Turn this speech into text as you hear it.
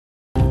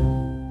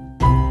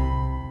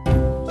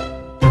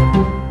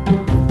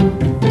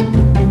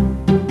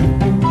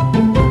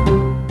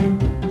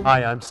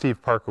Hi, I'm Steve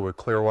Parker with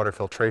Clearwater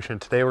Filtration.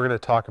 Today we're going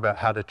to talk about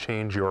how to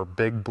change your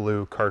Big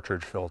Blue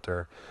cartridge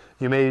filter.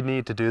 You may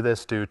need to do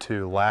this due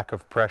to lack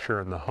of pressure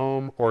in the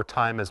home or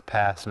time has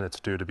passed and it's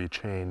due to be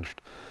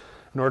changed.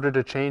 In order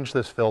to change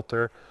this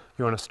filter,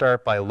 you want to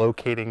start by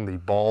locating the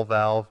ball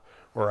valve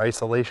or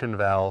isolation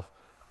valve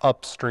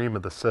upstream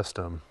of the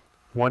system.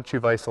 Once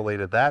you've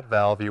isolated that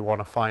valve, you want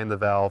to find the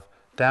valve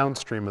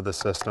downstream of the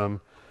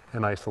system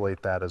and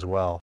isolate that as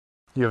well.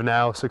 You have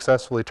now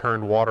successfully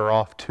turned water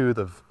off to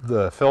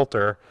the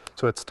filter,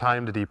 so it's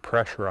time to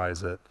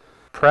depressurize it.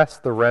 Press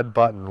the red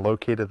button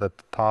located at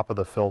the top of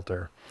the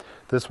filter.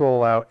 This will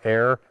allow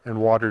air and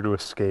water to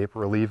escape,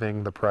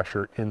 relieving the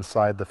pressure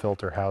inside the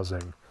filter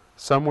housing.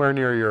 Somewhere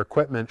near your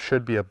equipment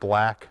should be a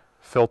black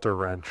filter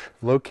wrench.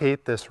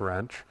 Locate this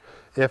wrench.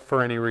 If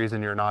for any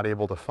reason you're not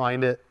able to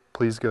find it,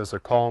 please give us a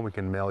call and we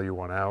can mail you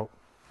one out.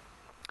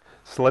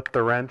 Slip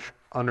the wrench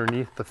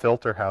underneath the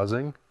filter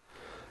housing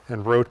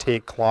and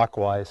rotate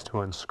clockwise to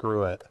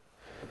unscrew it.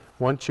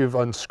 Once you've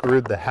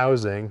unscrewed the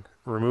housing,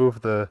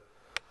 remove the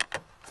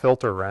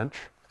filter wrench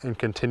and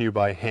continue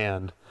by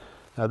hand.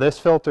 Now this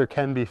filter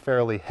can be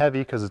fairly heavy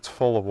because it's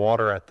full of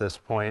water at this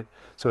point,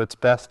 so it's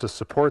best to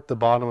support the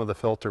bottom of the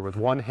filter with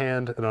one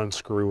hand and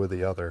unscrew with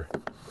the other.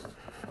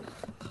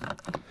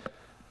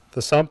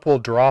 The sump will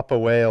drop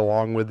away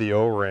along with the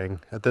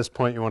O-ring. At this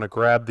point you want to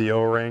grab the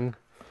O-ring,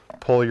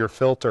 pull your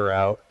filter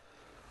out,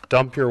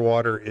 dump your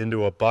water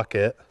into a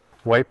bucket,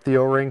 wipe the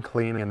O-ring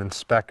clean and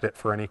inspect it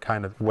for any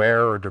kind of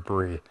wear or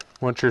debris.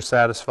 Once you're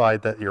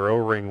satisfied that your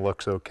O-ring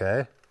looks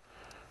okay,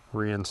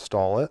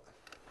 reinstall it,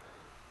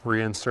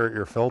 reinsert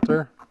your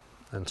filter,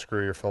 and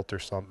screw your filter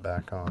sump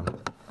back on.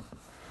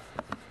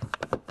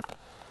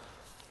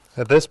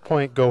 At this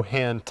point, go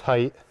hand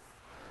tight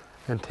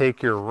and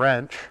take your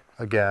wrench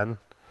again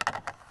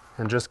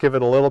and just give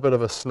it a little bit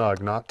of a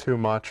snug, not too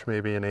much,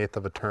 maybe 1/8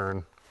 of a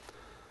turn.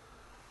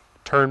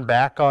 Turn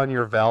back on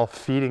your valve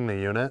feeding the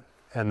unit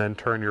and then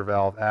turn your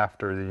valve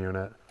after the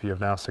unit if you have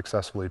now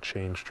successfully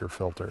changed your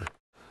filter.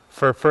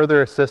 For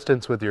further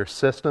assistance with your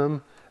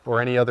system or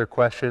any other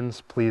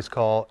questions, please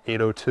call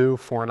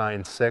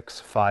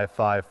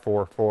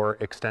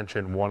 802-496-5544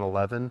 extension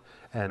 111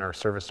 and our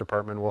service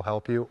department will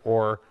help you,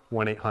 or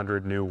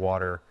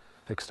 1-800-NEW-WATER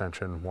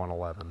extension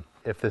 111.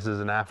 If this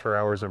is an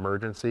after-hours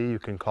emergency, you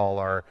can call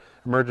our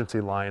emergency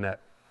line at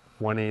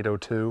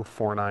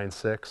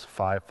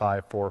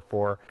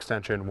 1-802-496-5544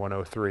 extension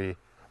 103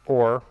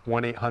 or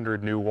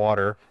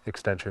 1-800-NEW-WATER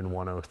extension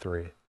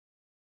 103.